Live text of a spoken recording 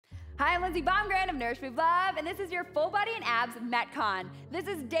Hi, I'm Lindsay Baumgren of Nourish Move Love, and this is your Full Body and Abs MetCon. This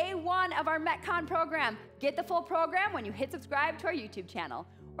is day one of our MetCon program. Get the full program when you hit subscribe to our YouTube channel.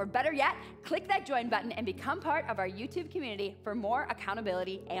 Or better yet, click that join button and become part of our YouTube community for more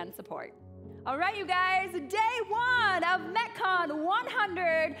accountability and support. All right, you guys, day one of MetCon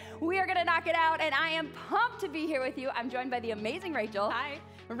 100. We are gonna knock it out, and I am pumped to be here with you. I'm joined by the amazing Rachel. Hi.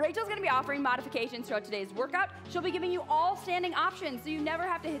 Rachel's gonna be offering modifications throughout today's workout. She'll be giving you all standing options, so you never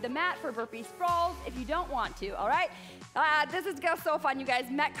have to hit the mat for burpee sprawls if you don't want to, all right? This is so fun, you guys.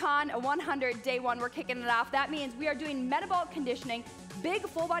 MetCon 100, day one, we're kicking it off. That means we are doing metabolic conditioning, big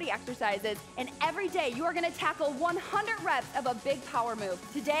full body exercises, and every day you are gonna tackle 100 reps of a big power move.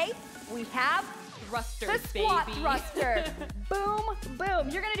 Today, we have thrusters, the squat baby. thruster. Boom, boom.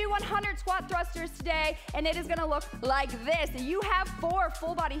 You're gonna do 100 squat thrusters today, and it is gonna look like this. You have 4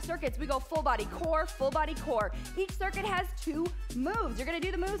 full body circuits. We go full body core, full body core. Each circuit has 2 moves. You're gonna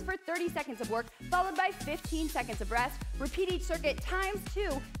do the moves for 30 seconds of work, followed by 15 seconds of rest. Repeat each circuit times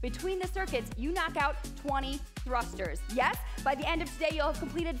 2. Between the circuits, you knock out 20 thrusters. Yes, by the end of today, you'll have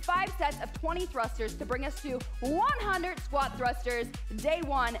completed 5 sets of 20 thrusters to bring us to 100 squat thrusters, day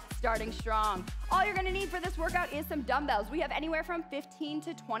one, starting strong. All you're gonna need for this workout is some dumbbells. We have anywhere from 15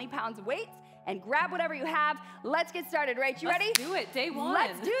 to 20 pounds of weights, and grab whatever you have. Let's get started, Rach. You ready? Let's do it, day one.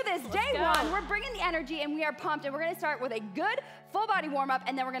 Let's do this, day one. We're bringing the energy, and we are pumped, and we're gonna start with a good full body warm-up,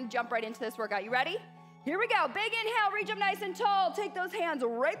 and then we're gonna jump right into this workout. You ready? Here we go. Big inhale, reach up nice and tall. Take those hands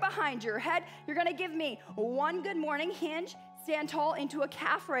right behind your head. You're gonna give me one good morning hinge, stand tall into a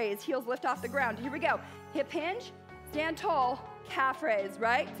calf raise, heels lift off the ground. Here we go. Hip hinge, stand tall, calf raise,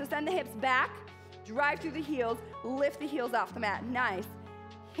 right? So send the hips back, drive through the heels, lift the heels off the mat. Nice.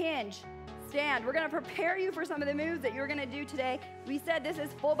 Hinge, stand. We're gonna prepare you for some of the moves that you're gonna do today. We said this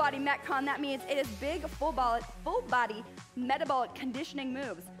is full body MetCon. That means it is big full body metabolic conditioning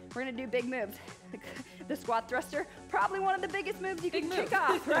moves. We're gonna do big moves. The squat thruster, probably one of the biggest moves you can kick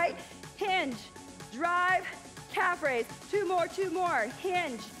off, right? Hinge, drive, calf raise. Two more.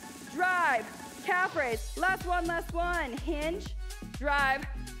 Hinge, drive, calf raise. Last one. Hinge, drive,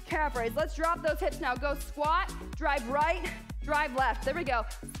 calf raise. Let's drop those hips now. Go squat, drive right, drive left. There we go.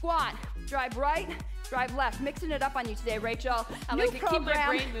 Squat, drive right, drive left. Mixing it up on you today, Rachel. I like to keep my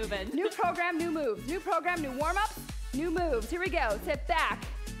brain moving. New program, new moves. New program, new warm-ups, new moves. Here we go. Sit back,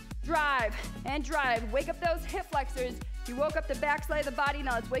 drive, and drive. Wake up those hip flexors. You woke up the back side of the body.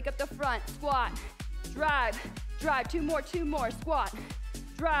 Now let's wake up the front. Squat, drive, drive. Two more. Squat,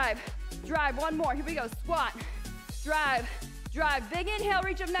 drive, drive. One more. Here we go. Squat, drive, drive. Big inhale,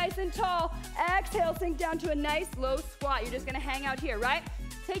 reach up nice and tall. Exhale, sink down to a nice low squat. You're just gonna hang out here, right?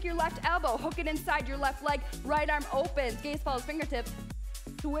 Take your left elbow, hook it inside your left leg. Right arm opens, gaze follows fingertips.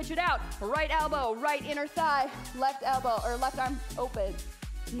 Switch it out. Right elbow, right inner thigh. Left elbow, or left arm opens.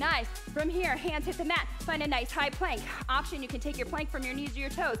 Nice. From here, hands hit the mat. Find a nice high plank. Option, you can take your plank from your knees to your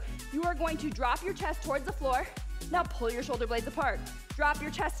toes. You are going to drop your chest towards the floor. Now pull your shoulder blades apart. Drop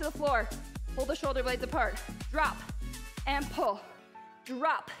your chest to the floor. Pull the shoulder blades apart. Drop and pull.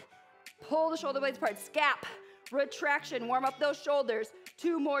 Drop. Pull the shoulder blades apart. Scap. Retraction. Warm up those shoulders.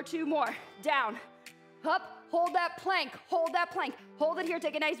 Two more. Down. Up. Hold that plank. Hold it here.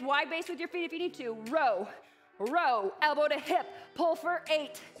 Take a nice wide base with your feet if you need to. Row, elbow to hip, pull for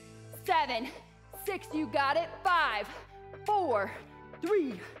 8, 7, 6, you got it, 5, 4,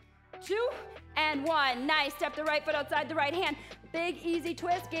 3, 2, and 1. Nice, step the right foot outside the right hand. Big, easy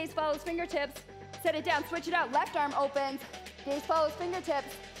twist, gaze follows fingertips. Set it down, switch it out, left arm opens, gaze follows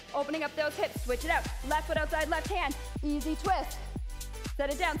fingertips. Opening up those hips, switch it out. Left foot outside left hand, easy twist.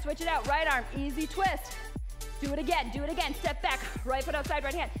 Set it down, switch it out, right arm, easy twist. Do it again, step back, right foot outside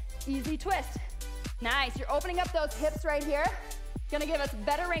right hand, easy twist. Nice, you're opening up those hips right here. Gonna give us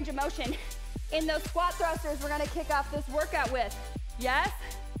better range of motion. In those squat thrusters, we're gonna kick off this workout with. Yes?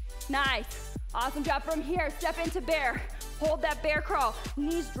 Nice, awesome job. From here, step into bear. Hold that bear crawl.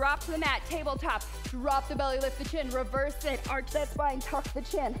 Knees drop to the mat, tabletop. Drop the belly, lift the chin, reverse it. Arch that spine, tuck the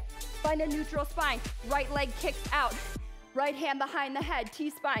chin. Find a neutral spine. Right leg kicks out. Right hand behind the head,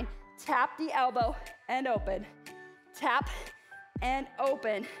 T-spine. Tap the elbow and open. Tap and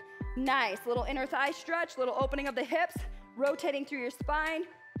open. Nice, little inner thigh stretch, little opening of the hips, rotating through your spine,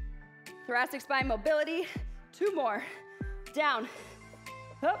 thoracic spine mobility. 2 more, down,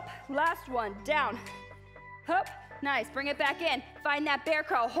 up, last one, down, up, nice, bring it back in, find that bear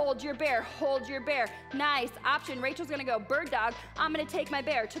crawl, hold your bear, nice, option, Rachel's gonna go bird dog, I'm gonna take my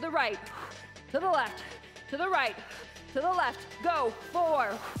bear to the right, to the left, to the right, to the left, go,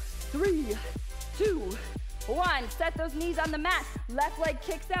 4, 3, 2, 1, set those knees on the mat. Left leg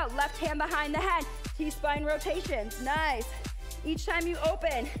kicks out, left hand behind the head. T-spine rotations, nice. Each time you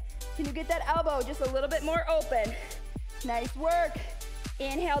open, Can you get that elbow just a little bit more open? Nice work.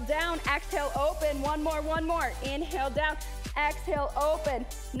 Inhale down, exhale open. One more. Inhale down, exhale open.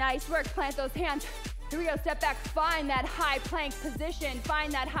 Nice work, plant those hands. Here we go, step back, find that high plank position.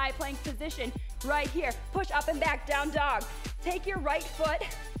 Find that high plank position right here. Push up and back, down dog. Take your right foot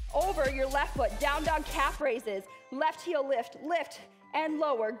over your left foot. Down dog calf raises. Left heel lift, lift and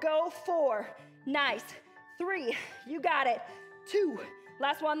lower. Go 4, nice. 3, you got it. 2,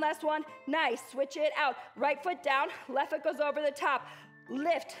 last one. Nice, switch it out. Right foot down, left foot goes over the top.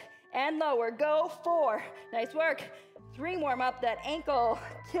 Lift and lower, go 4, nice work. 3, warm up that ankle,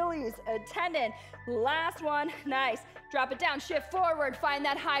 Achilles, tendon. Last one, nice. Drop it down, shift forward, find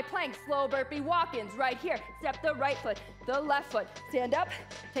that high plank, slow burpee walk-ins right here. Step the right foot, the left foot. Stand up,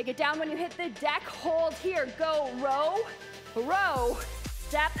 take it down when you hit the deck, hold here, go row, row,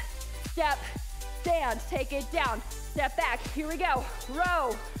 step, step, stand, take it down, step back, here we go.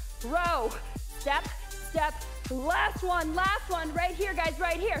 Row, row, step, step, last one, right here, guys,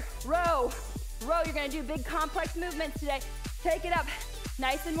 right here. Row, row, you're gonna do big complex movements today. Take it up,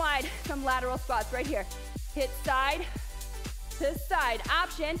 nice and wide, some lateral squats right here. Hit side to side.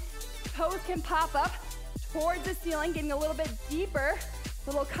 Option, toes can pop up towards the ceiling, getting a little bit deeper.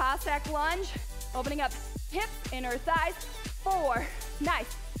 Little Cossack lunge, opening up hips, inner thighs. 4, nice.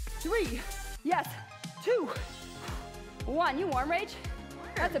 3, yes. 2, 1, you warm, Rach?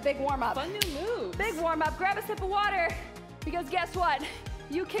 That's a big warm up. Fun new moves. Big warm up, grab a sip of water, because guess what?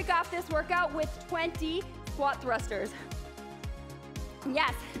 You kick off this workout with 20 squat thrusters.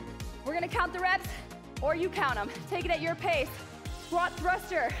 Yes, we're gonna count the reps, or you count them. Take it at your pace. Squat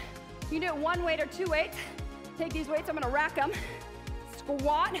thruster. You can do it 1 weight or 2 weights. Take these weights, I'm gonna rack them.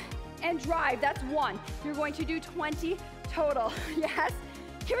 Squat and drive, that's 1. You're going to do 20 total, yes.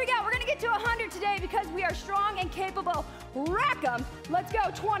 Here we go, we're gonna get to 100 today because we are strong and capable. Rack them, let's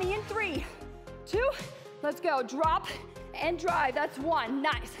go, 20 in 3, 2, let's go, drop and drive, that's 1,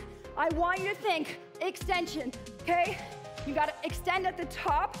 nice. I want you to think extension, okay? You gotta extend at the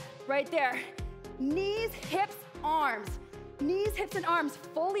top, right there. Knees, hips, arms. Knees, hips, and arms,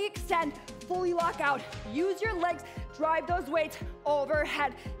 fully extend, fully lock out. Use your legs, drive those weights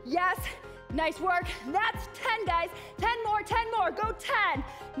overhead. Yes, nice work. That's 10, guys. 10 more, go 10.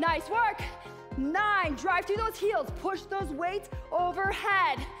 Nice work. 9, drive through those heels, push those weights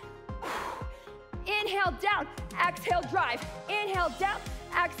overhead. Inhale, down, exhale, drive. Inhale, down,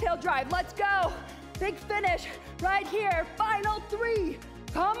 exhale, drive. Let's go. Big finish right here. Final 3,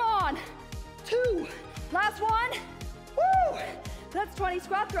 come on. 2, last one. Woo! That's 20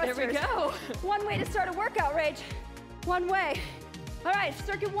 squat thrusters. There we go. 1 way to start a workout, Rach. 1 way. All right,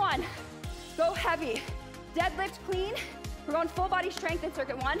 circuit 1. Go heavy. Deadlift clean. We're going full body strength in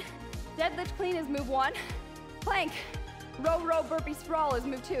circuit 1. Deadlift clean is move 1. Plank. Row, row, burpee, sprawl is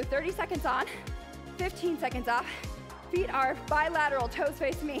move 2. 30 seconds on, 15 seconds off. Feet are bilateral, toes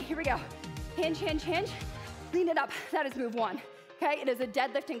face me. Here we go. Hinge, hinge, hinge. Clean it up. That is move 1. Okay, it is a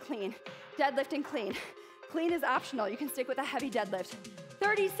deadlift and clean. Deadlift and clean. Clean is optional. You can stick with a heavy deadlift.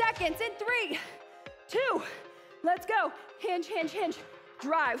 30 seconds in 3, 2, let's go. Hinge, hinge, hinge,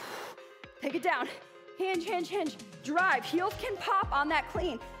 drive. Take it down. Hinge, hinge, hinge, drive. Heels can pop on that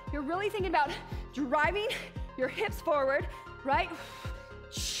clean. You're really thinking about driving your hips forward, right?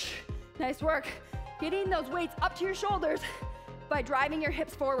 Nice work. Getting those weights up to your shoulders by driving your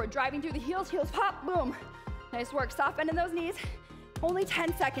hips forward, driving through the heels, heels pop, boom. Nice work, soft bend in those knees. Only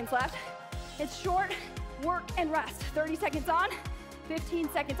 10 seconds left. It's short work and rest. 30 seconds on,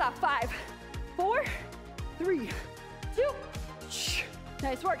 15 seconds off. 5, 4, 3, 2.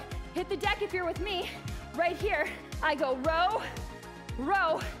 Nice work. Hit the deck if you're with me. Right here, I go row,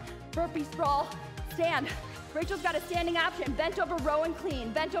 row, burpee sprawl, stand. Rachel's got a standing option. Bent over, row and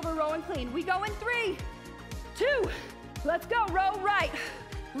clean. Bent over, row and clean. We go in 3, 2, let's go. Row right,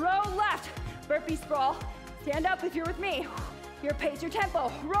 row left, burpee sprawl. Stand up if you're with me. Your pace, your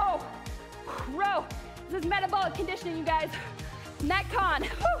tempo. Row, row. This is metabolic conditioning, you guys. MetCon.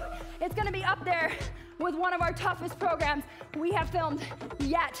 It's gonna be up there with one of our toughest programs we have filmed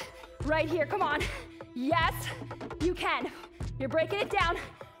yet. Right here, come on. Yes, you can. You're breaking it down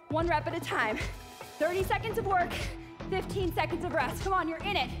 1 rep at a time. 30 seconds of work, 15 seconds of rest. Come on, you're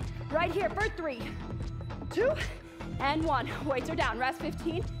in it. Right here for 3, 2, and 1. Weights are down, rest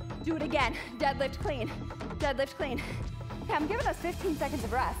 15. Do it again. Deadlift clean, deadlift clean. Okay, I'm giving us 15 seconds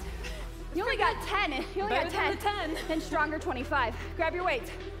of rest. You only got 10. You only got 10. 10. And stronger 25. Grab your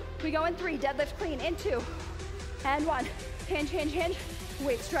weights. We go in 3, deadlift clean, in 2, and 1. Hinge, hinge, hinge.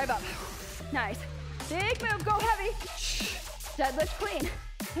 Weights drive up. Nice. Big move, go heavy. Deadlift clean.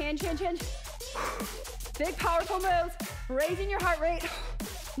 Hinge, hinge, hinge. Big powerful moves. Raising your heart rate.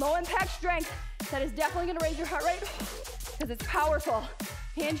 low impact strength that is definitely gonna raise your heart rate because it's powerful.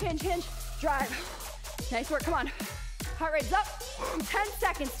 Hinge, hinge, hinge, drive. Nice work, come on. Heart rate's up. 10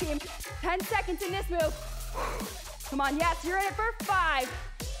 seconds, team. 10 seconds in this move. Come on, yes, you're in it for 5,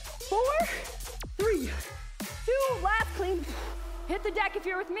 4, 3, 2, last clean. Hit the deck if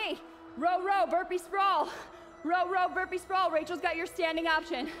you're with me. Row, row, burpee sprawl. Row, row, burpee sprawl. Rachel's got your standing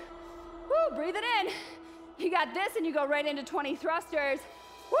option. Woo, breathe it in. You got this and you go right into 20 thrusters.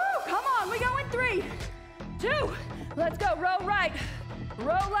 Woo, come on, we go in 3, 2, let's go. Row right,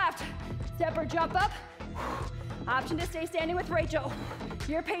 row left. Step or jump up. Option to stay standing with Rachel.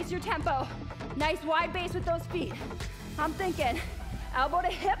 Your pace, your tempo. Nice wide base with those feet. I'm thinking elbow to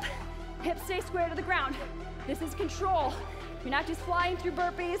hip, hip stay square to the ground. This is control. You're not just flying through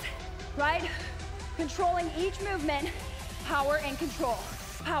burpees, right? Controlling each movement. Power and control.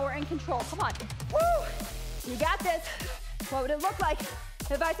 Power and control. Come on. Woo! You got this. What would it look like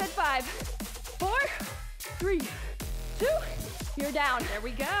if I said 5, 4, 3, 2, you're down. There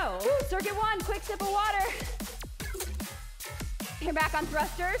we go. Woo, circuit 1, quick sip of water. You're back on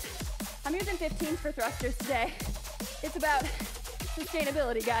thrusters. I'm using 15s for thrusters today. It's about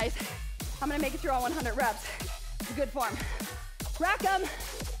sustainability, guys. I'm gonna make it through all 100 reps. It's a good form. Rack them.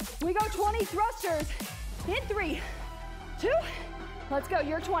 We go 20 thrusters in 3, 2, let's go.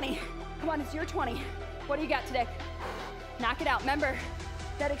 You're 20. Come on, it's your 20. What do you got today? Knock it out. Remember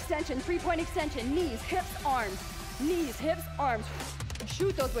that extension, 3-point extension. Knees, hips, arms. Knees, hips, arms.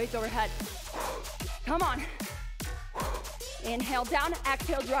 Shoot those weights overhead. Come on. Inhale down,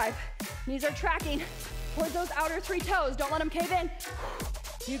 exhale drive. Knees are tracking towards those outer 3 toes. Don't let them cave in.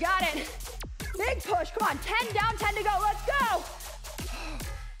 You got it. Big push, come on. 10 down, 10 to go, let's go.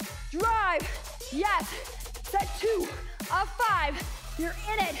 Drive, yes. Set 2 of 5. You're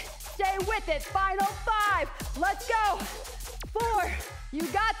in it, stay with it. Final 5, let's go. 4, you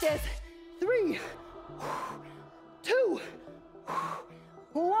got this. 3, 2,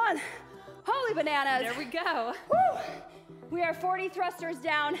 1. Holy bananas. There we go. Woo. We are 40 thrusters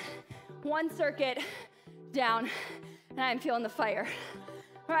down, 1 circuit down, and I'm feeling the fire.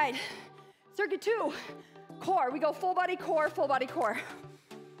 All right, circuit 2, core. We go full body core, full body core.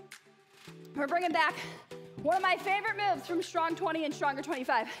 We're bringing back one of my favorite moves from Strong 20 and Stronger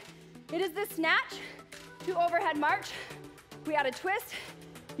 25. It is the snatch to overhead march. We add a twist.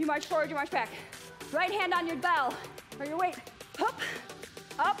 You march forward, you march back. Right hand on your bell or your weight.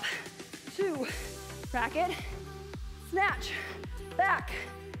 Up, 2, rack it. Snatch, back,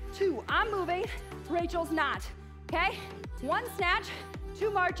 2. I'm moving, Rachel's not, okay? 1 snatch, 2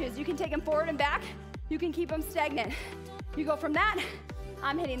 marches. You can take them forward and back. You can keep them stagnant. You go from that,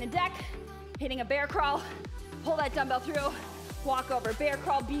 I'm hitting the deck, hitting a bear crawl, pull that dumbbell through, walk over, bear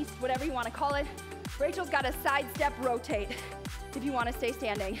crawl, beast, whatever you want to call it. Rachel's got a side step rotate if you want to stay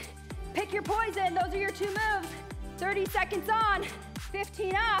standing. Pick your poison, those are your 2 moves. 30 seconds on,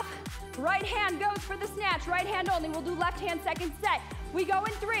 15 off. Right hand goes for the snatch, right hand only. We'll do left hand second set. We go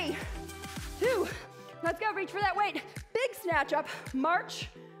in 3, 2, let's go, reach for that weight. Big snatch up, march,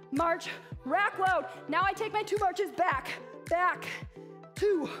 march, rack load. Now I take my 2 marches back,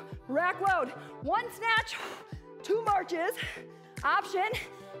 2, rack load. 1 snatch, 2 marches. Option,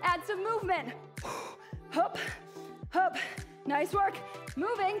 add some movement. Up, nice work.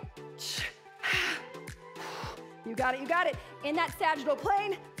 Moving. You got it, you got it. In that sagittal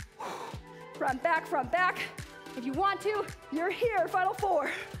plane. Front, back. If you want to, you're here. Final 4,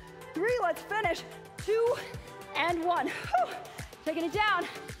 3, let's finish. 2 and 1. Taking it down.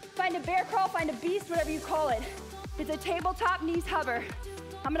 Find a bear crawl, find a beast, whatever you call it. It's a tabletop knees hover.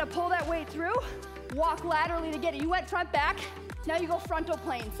 I'm gonna pull that weight through, walk laterally to get it. You went front, back. Now you go frontal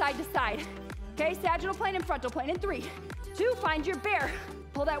plane, side to side. Okay, sagittal plane and frontal plane in 3, 2, find your bear.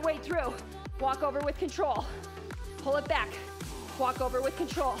 Pull that weight through, walk over with control. Pull it back, walk over with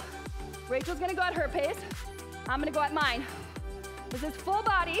control. Rachel's gonna go at her pace. I'm gonna go at mine. This is full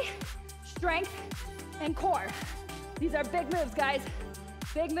body, strength, and core. These are big moves, guys.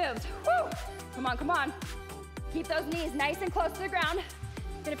 Big moves. Woo! Come on. Keep those knees nice and close to the ground.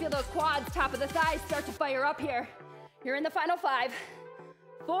 You're gonna feel those quads, top of the thighs start to fire up here. You're in the final 5,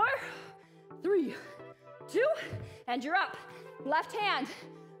 4, 3, 2, and you're up. Left hand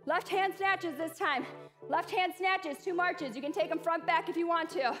snatches this time. Left hand snatches, 2 marches. You can take them front, back if you want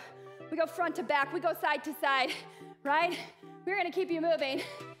to. We go front to back, we go side to side, right? We're gonna keep you moving.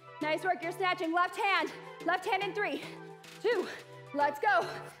 Nice work, you're snatching left hand in 3, 2, let's go.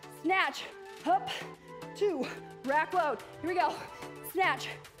 Snatch, up, 2, rack load. Here we go. Snatch,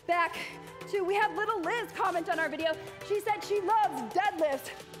 back, 2. We had little Liz comment on our video. She said she loves deadlifts.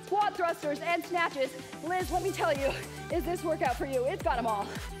 squat thrusters, and snatches. Liz, let me tell you, is this workout for you? It's got them all.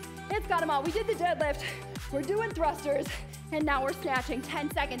 It's got them all. We did the deadlift, we're doing thrusters, and now we're snatching.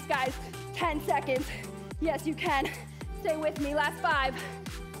 10 seconds, guys, 10 seconds. Yes, you can. Stay with me, last 5,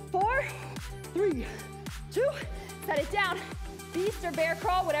 4, 3, 2, set it down. Beast or bear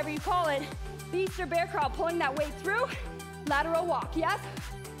crawl, whatever you call it. Beast or bear crawl, pulling that weight through. Lateral walk, yes?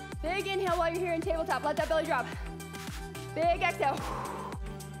 Big inhale while you're here in tabletop. Let that belly drop. Big exhale.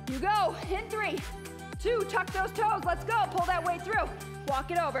 You go, in 3, 2, tuck those toes. Let's go, pull that weight through. Walk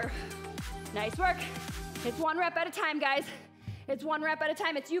it over. Nice work. It's 1 rep at a time, guys. It's 1 rep at a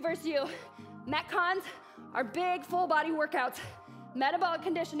time. It's you versus you. MetCons are big, full body workouts. Metabolic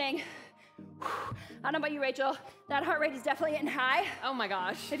conditioning. I don't know about you, Rachel. That heart rate is definitely getting high. Oh my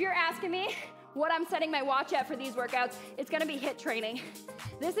gosh. If you're asking me what I'm setting my watch at for these workouts, it's gonna be HIIT training.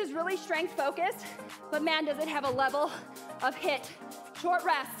 This is really strength focused, but man, does it have a level of HIIT. Short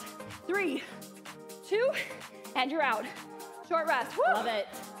rest, 3, 2, and you're out. Short rest, woo. Love it.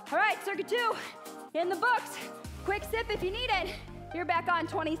 All right, circuit 2, in the books. Quick sip if you need it. You're back on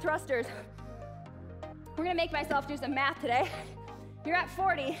 20 thrusters. We're gonna make myself do some math today. You're at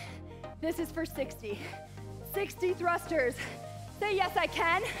 40. This is for 60. 60 thrusters. Say yes, I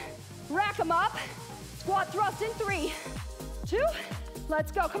can. Rack them up. Squat thrust in 3, 2.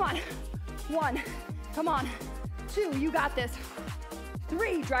 Let's go, come on. 1, come on. 2, you got this.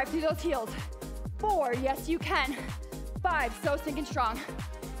 3, drive through those heels. 4, yes, you can. 5, so stinking strong.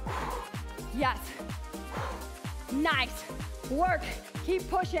 Yes. Nice work. Keep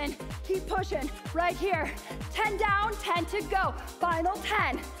pushing, right here. 10 down, 10 to go. Final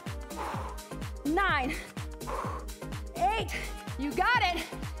 10. 9, 8, you got it.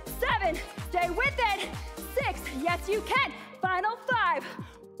 7, stay with it. 6, yes you can. Final 5,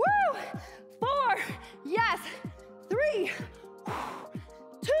 woo. 4, yes. 3,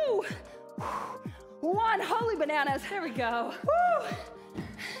 2, 1, holy bananas. There we go. Woo.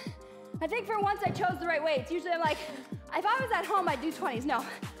 I think for once I chose the right weights. Usually I'm like, if I was at home, I'd do 20s. No,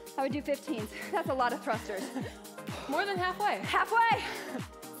 I would do 15s. That's a lot of thrusters. More than halfway. Halfway.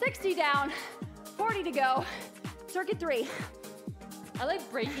 60 down, 40 to go. Circuit 3. I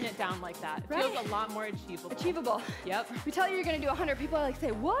like breaking it down like that. It Right? feels a lot more achievable. Achievable. Yep. We tell you you're gonna do 100, people are like,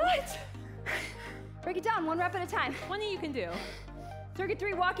 say, what? Break it down, 1 rep at a time. One that you can do. Circuit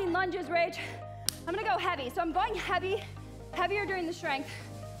 3, walking lunges, Rach. I'm gonna go heavy. So I'm going heavier during the strength,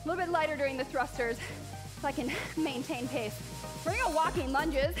 a little bit lighter during the thrusters, so I can maintain pace. We're gonna go walking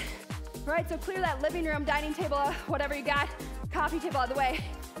lunges, right? So clear that living room, dining table, whatever you got, coffee table out of the way.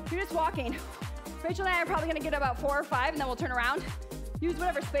 You're just walking. Rachel and I are probably gonna get about 4 or 5, and then we'll turn around. Use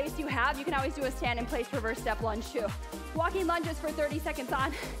whatever space you have. You can always do a stand in place reverse step lunge too. Walking lunges for 30 seconds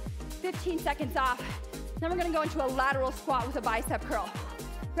on, 15 seconds off. Then we're gonna go into a lateral squat with a bicep curl.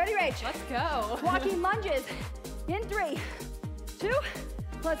 Ready, Rach? Let's go. Walking lunges in 3, 2,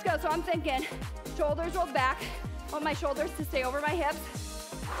 let's go. So I'm thinking shoulders rolled back. I want my shoulders to stay over my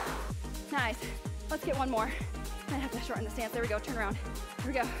hips. Nice. Let's get one more. I have to shorten the stance. There we go. Turn around. Here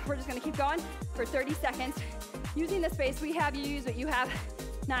we go. We're just gonna keep going for 30 seconds. Using the space we have, you use what you have.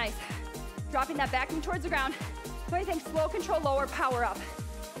 Nice. Dropping that back knee towards the ground. So I think slow control, lower, power up.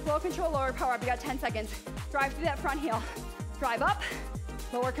 Slow control, lower, power up. You got 10 seconds. Drive through that front heel. Drive up,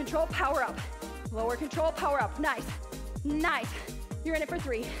 lower control, power up. Lower control, power up. Nice. Nice. You're in it for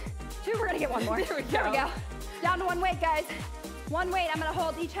 3, 2, we're gonna get one more. There we go. There we go. Down to 1 weight, guys. 1 weight, I'm gonna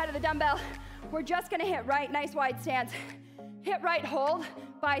hold each head of the dumbbell. We're just gonna hit right, nice wide stance. Hit right, hold,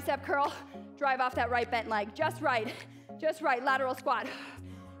 bicep curl. Drive off that right bent leg. Just right, lateral squat.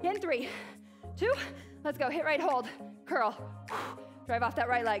 In 3, 2, let's go. Hit right, hold, curl. Drive off that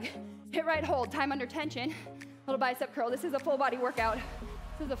right leg. Hit right, hold, time under tension. Little bicep curl. This is a full body workout.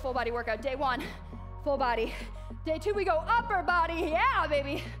 This is a full body workout. Day 1, full body. Day 2, we go upper body. Yeah,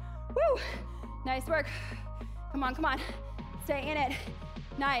 baby. Woo. Nice work. Come on, come on. Stay in it.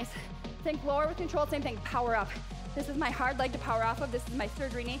 Nice. Think lower with control. Same thing. Power up. This is my hard leg to power off of. This is my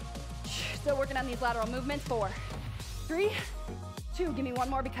surgery knee. Still working on these lateral movements. 4, 3, 2. Give me one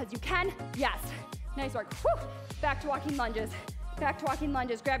more because you can. Yes. Nice work. Woo. Back to walking lunges. Back to walking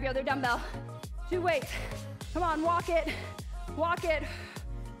lunges. Grab your other dumbbell. 2 weights. Come on, walk it. Walk it.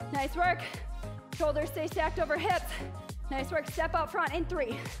 Nice work. Shoulders stay stacked over hips. Nice work. Step out front in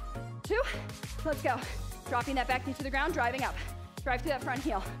 3, 2. Let's go. Dropping that back knee to the ground, driving up. Drive through that front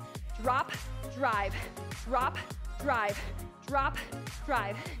heel. Drop, drive. Drop, drive. Drop,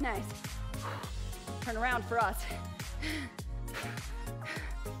 drive. Nice. Turn around for us.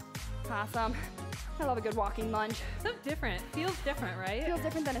 Awesome. I love a good walking lunge. So different. Feels different, right? Feels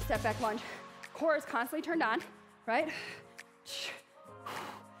different than a step back lunge. Core is constantly turned on, right?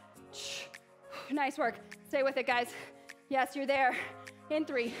 Nice work. Stay with it, guys. Yes, you're there. In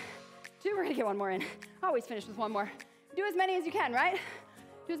 3, 2, we're gonna get one more in. Always finish with one more. Do as many as you can, right?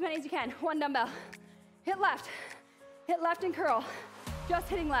 Do as many as you can. 1 dumbbell. Hit left and curl. Just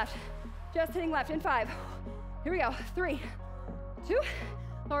hitting left. Just hitting left in 5. Here we go. 3, 2,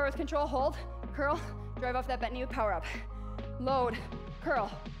 lower with control, hold, curl, drive off that bent knee with power up. Load, curl.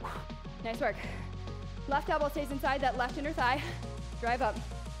 Nice work. Left elbow stays inside that left inner thigh. Drive up.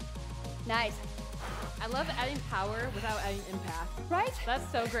 Nice. I love adding power without adding impact. Right?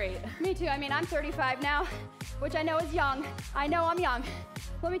 That's so great. Me too. I mean, I'm 35 now, which I know is young. I know I'm young.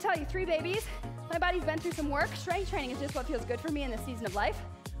 Let me tell you, 3 babies. My body's been through some work. Strength training is just what feels good for me in this season of life.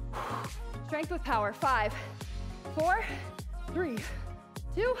 Strength with power. 5, 4, 3,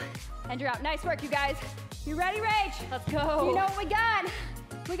 2, and you're out. Nice work, you guys. You ready, Rach? Let's go. You know what we got?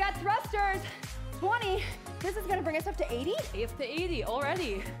 We got thrusters. 20. This is gonna bring us up to 80? It's to 80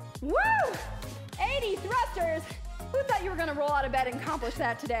 already. Woo! 80 thrusters. Who thought you were gonna roll out of bed and accomplish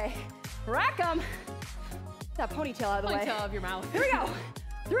that today? Rack 'em. Get that ponytail out of the way. Ponytail of your mouth. Here we go.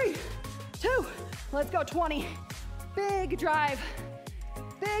 3, 2, let's go. 20. Big drive.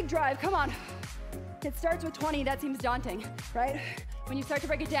 Big drive, come on. It starts with 20, that seems daunting, right? When you start to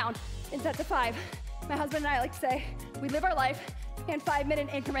break it down in sets of 5, my husband and I like to say, we live our life in 5-minute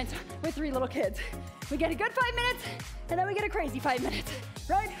increments with 3 little kids. We get a good 5 minutes, and then we get a crazy 5 minutes,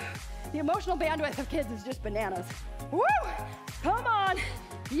 right? The emotional bandwidth of kids is just bananas. Woo! Come on.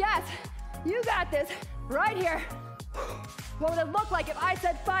 Yes, you got this right here. What would it look like if I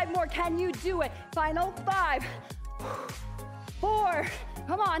said 5 more? Can you do it? Final 5, 4,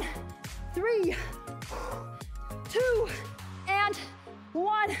 come on, 3, 2, and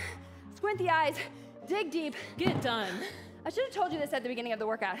 1. Squint the eyes, dig deep. Get it done. I should have told you this at the beginning of the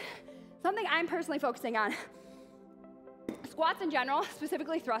workout. Something I'm personally focusing on. Squats in general,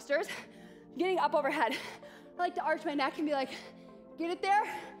 specifically thrusters, getting up overhead. I like to arch my neck and be like, get it there.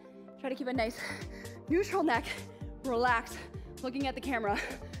 Try to keep a nice neutral neck, relax, looking at the camera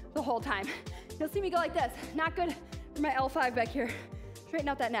the whole time. You'll see me go like this. Not good for my L5 back here. Straighten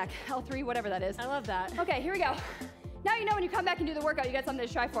out that neck, L3, whatever that is. I love that. Okay, here we go. Now you know when you come back and do the workout, you got something to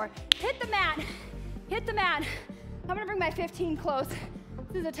strive for. Hit the mat, hit the mat. I'm gonna bring my 15 close.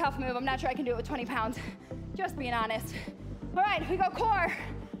 This is a tough move. I'm not sure I can do it with 20 pounds. Just being honest. All right, we go core.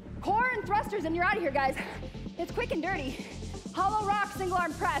 Core and thrusters, and you're out of here, guys. It's quick and dirty. Hollow rock, single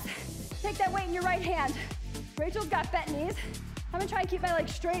arm press. Take that weight in your right hand. Rachel's got bent knees. I'm gonna try and keep my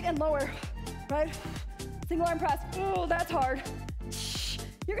legs straight and lower, right? Single arm press. Ooh, that's hard.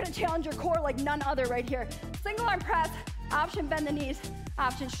 You're gonna challenge your core like none other right here. Single arm press, option bend the knees,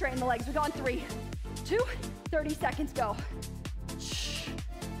 option straighten the legs. We go on 3, 2, 30 seconds, go.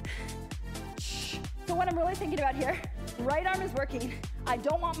 So what I'm really thinking about here, right arm is working. I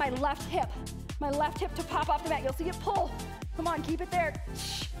don't want my left hip to pop off the mat. You'll see it pull. Come on, keep it there.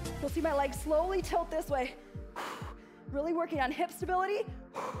 You'll see my legs slowly tilt this way. Really working on hip stability,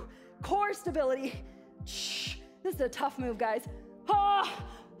 core stability. This is a tough move, guys. Oh,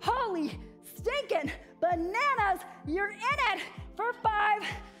 holy stinking bananas. You're in it for 5,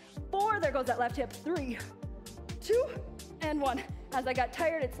 4. There goes that left hip. 3, 2, and 1. As I got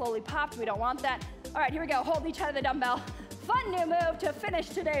tired, it slowly popped. We don't want that. All right, here we go. Hold each head of the dumbbell. Fun new move to finish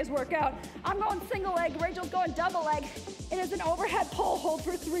today's workout. I'm going single leg. Rachel's going double leg. It is an overhead pull. Hold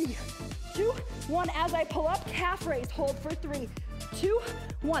for 3, 2, 1. As I pull up, calf raise. Hold for 3, 2,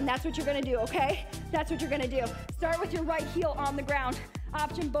 1. That's what you're gonna do, okay? That's what you're gonna do. Start with your right heel on the ground.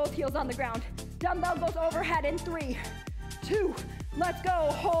 Option both heels on the ground. Dumbbell goes overhead in 3, 2. Let's go.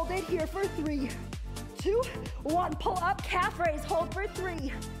 Hold it here for 3, 2, 1. Pull up, calf raise. Hold for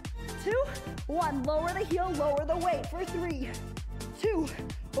 3, 2, 1. Lower the heel, lower the weight for 3, 2,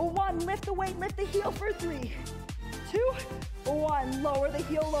 1. Lift the weight, lift the heel for 3, 2, 1. Lower the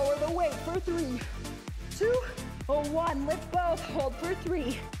heel, lower the weight for 3, 2, 1. Lift both, hold for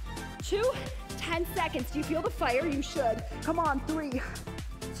 3, 2, 10 seconds. Do you feel the fire? You should. Come on, 3,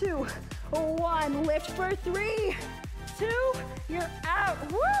 2, 1. Lift for 3, 2. You're out.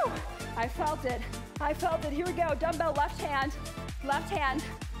 Woo! I felt it. I felt it. Here we go. Dumbbell left hand.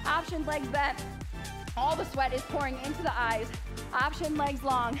 Option legs bent. All the sweat is pouring into the eyes. Option legs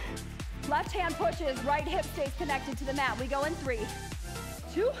long. Left hand pushes, right hip stays connected to the mat. We go in 3,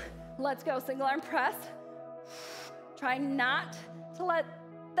 2, let's go. Single arm press. Try not to let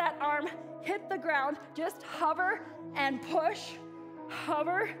that arm hit the ground. Just hover and push.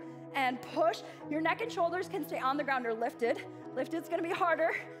 Hover and push. Your neck and shoulders can stay on the ground or lifted. Lifted's gonna be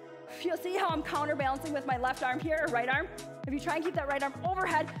harder. You'll see how I'm counterbalancing with my left arm here, or right arm. If you try and keep that right arm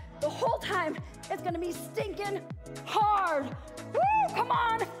overhead the whole time, it's gonna be stinking hard. Woo, come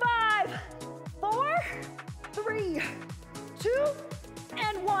on, 5, 4, 4, 3, 2,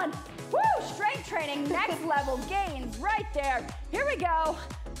 and 1. Woo, strength training, next level gains right there. Here we go.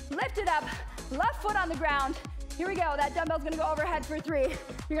 Lift it up, left foot on the ground. Here we go, that dumbbell's gonna go overhead for 3.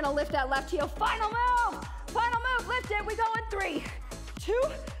 You're gonna lift that left heel. Final move, lift it. We go in 3, 2,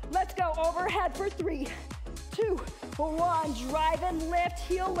 let's go overhead for 3, 2, 1, drive and lift,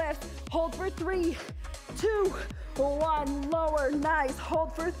 heel lift, hold for 3, 2, 1, lower, nice,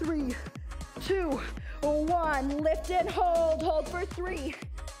 hold for 3, 2, 1, lift and hold for 3,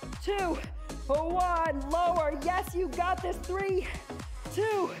 2, 1, lower, yes, you got this, 3,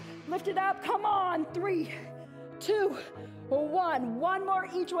 2, lift it up, come on, 3, 2, 1, one more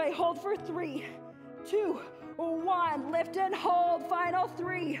each way, hold for 3, 2, 1, lift and hold, final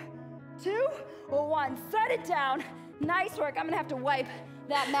 3, 2, 1, set it down, nice work. I'm gonna have to wipe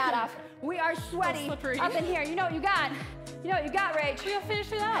that mat off. We are sweaty up in here. You know what you got? You know what you got, Rach? We gotta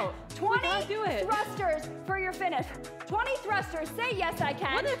finish it out. 20 thrusters for your finish. 20 thrusters, say yes I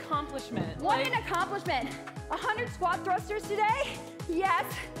can. What an accomplishment. What an accomplishment. 100 squat thrusters today? Yes,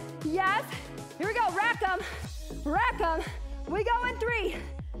 yes. Here we go, rack them. We go in 3,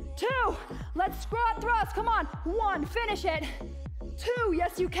 2, let's squat thrust, come on. 1, finish it. 2,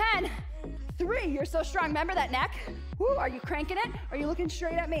 yes you can. 3, you're so strong, remember that neck? Woo, are you cranking it? Are you looking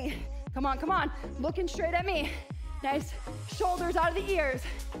straight at me? Come on, looking straight at me. Nice, shoulders out of the ears.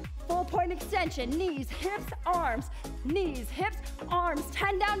 Full point extension, knees, hips, arms. Knees, hips, arms.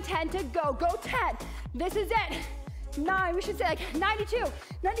 10 down, 10 to go, go 10. This is it. 9, we should say like 92,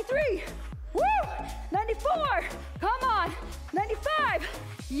 93, woo, 94, come on, 95,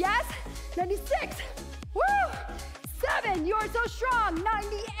 yes, 96, woo, 7, you are so strong,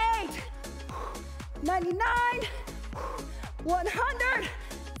 98, 99, 100,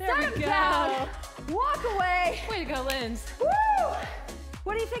 there we go. Down, walk away. Way to go, Linz. Woo!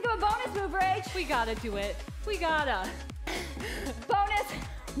 What do you think of a bonus move, Rach? We gotta do it. We gotta. Bonus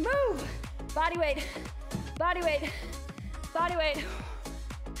move. Body weight. Body weight. Body weight.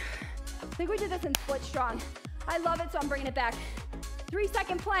 I think we did this in split strong. I love it, so I'm bringing it back.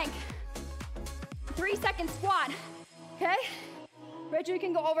 3-second plank. 3-second squat. Okay? Rachel, you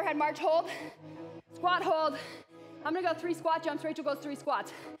can go overhead march, hold. Squat, hold. I'm gonna go 3 squat jumps. Rachel goes 3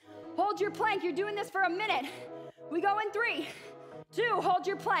 squats. Hold your plank. You're doing this for a minute. We go in 3, 2, hold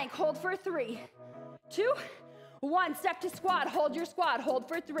your plank. Hold for 3, 2, 1, step to squat. Hold your squat. Hold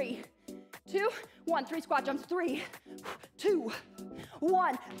for 3, 2, 1, 3 squat jumps. 3, 2,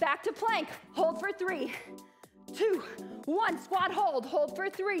 1, back to plank. Hold for 3, 2, 1, squat, hold. Hold for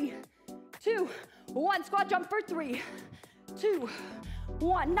 3, 2, 1, squat jump for 3, 2,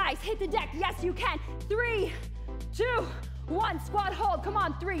 1, nice, hit the deck, yes you can. 3, 2, 1, squat, hold, come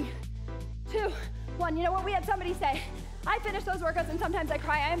on, 3, 2, 1. You know what, we had somebody say, I finish those workouts and sometimes I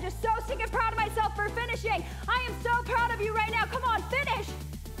cry. I am just so sick and proud of myself for finishing. I am so proud of you right now. Come on, finish,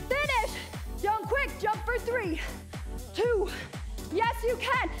 finish. Don't quick, jump for 3, 2, yes you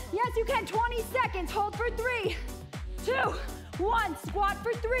can, 20 seconds, hold for 3, 2, 1, squat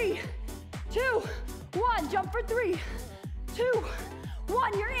for 3, 2, 1, jump for 3, 2,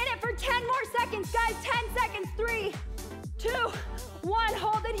 1, you're in it for 10 more seconds, guys, 10 seconds, 3, 2, 1,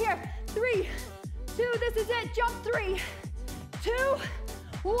 hold it here, 3, 2, this is it, jump 3, 2,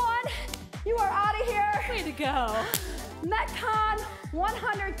 1, you are out of here. Way to go. MetCon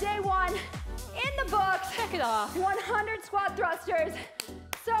 100 day 1 in the books. Check it off. 100 squat thrusters.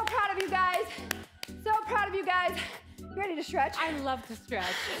 So proud of you guys. So proud of you guys. You ready to stretch? I love to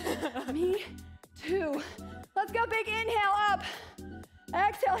stretch. Me too. Let's go, big inhale up.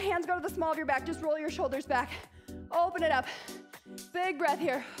 Exhale, hands go to the small of your back. Just roll your shoulders back. Open it up. Big breath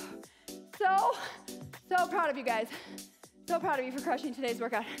here. So proud of you guys. So proud of you for crushing today's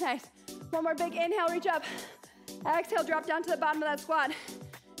workout. Nice. One more big inhale, reach up. Exhale, drop down to the bottom of that squat.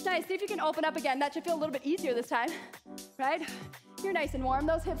 Nice, see if you can open up again. That should feel a little bit easier this time, right? You're nice and warm,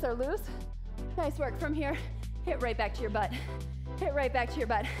 those hips are loose. Nice work from here. Hit right back to your butt. Hit right back to your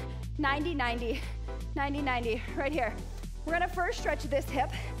butt. 90, 90, 90, 90, right here. We're gonna first stretch this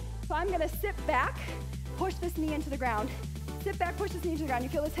hip. So I'm gonna sit back, push this knee into the ground. Sit back, push this knee into the ground. You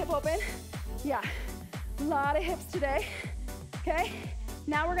feel this hip open? Yeah, a lot of hips today, okay?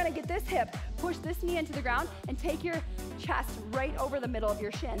 Now we're gonna get this hip, push this knee into the ground and take your chest right over the middle of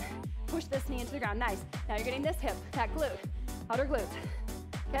your shin. Push this knee into the ground, nice. Now you're getting this hip, that glute, outer glute.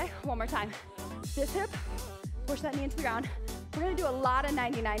 Okay, one more time. This hip, push that knee into the ground. We're gonna do a lot of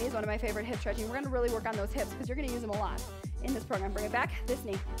 90-90s, one of my favorite hip stretching. We're gonna really work on those hips because you're gonna use them a lot in this program. Bring it back, this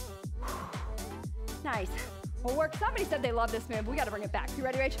knee. Nice, we'll work. Somebody said they love this move. We gotta bring it back. You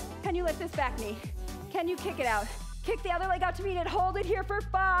ready, Rach? Can you lift this back knee? Can you kick it out? Kick the other leg out to meet it. Hold it here for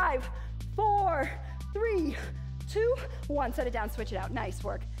 5, 4, 3, 2, 1. Set it down, switch it out. Nice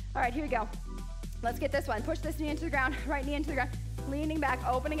work. All right, here we go. Let's get this one. Push this knee into the ground, right knee into the ground, leaning back,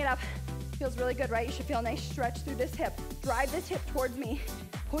 opening it up. Feels really good, right? You should feel a nice stretch through this hip. Drive this hip towards me.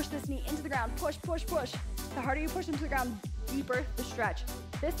 Push this knee into the ground. Push, push, push. The harder you push into the ground, deeper the stretch.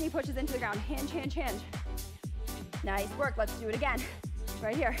 This knee pushes into the ground. Hinge, hinge, hinge. Nice work. Let's do it again.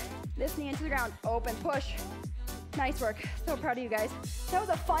 Right here. This knee into the ground. Open, push. Nice work. So proud of you guys. That was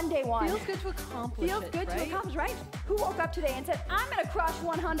a fun day one. Feels good to accomplish Feels good to accomplish, right? Who woke up today and said, I'm going to crush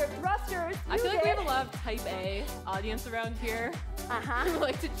 100 thrusters? I feel like we have a lot of type A audience around here. Who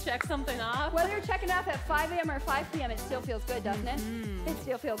like to check something off. Whether you're checking off at 5 a.m. or 5 p.m., it still feels good, doesn't it? It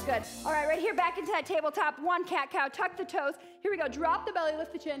still feels good. All right, right here, back into that tabletop. One cat-cow, tuck the toes. Here we go. Drop the belly,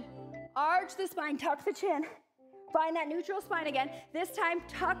 lift the chin. Arch the spine, tuck the chin. Find that neutral spine again. This time,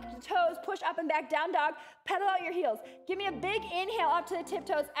 tuck the toes, push up and back, down dog. Pedal out your heels. Give me a big inhale up to the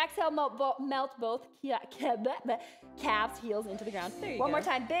tiptoes. Exhale, melt both calves, heels into the ground. There you One go. more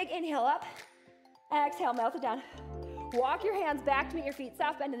time, big inhale up. Exhale, melt it down. Walk your hands back to meet your feet,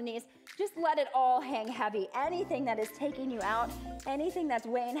 soft bend to the knees. Just let it all hang heavy. Anything that is taking you out, anything that's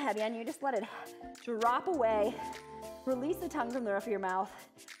weighing heavy on you, just let it drop away. Release the tongue from the roof of your mouth.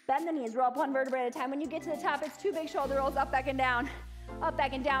 Bend the knees, roll up one vertebrae at a time. When you get to the top, it's 2 big shoulder rolls, up, back, and down. Up,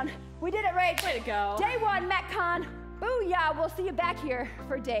 back, and down. We did it, Rach. Way to go. Day 1, MetCon. Booyah. We'll see you back here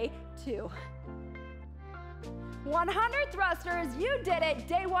for day 2. 100 thrusters, you did it.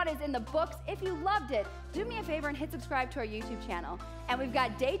 Day 1 is in the books. If you loved it, do me a favor and hit subscribe to our YouTube channel. And we've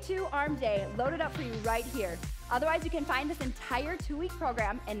got day 2 arm day loaded up for you right here. Otherwise, you can find this entire 2-week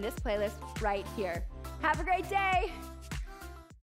program in this playlist right here. Have a great day.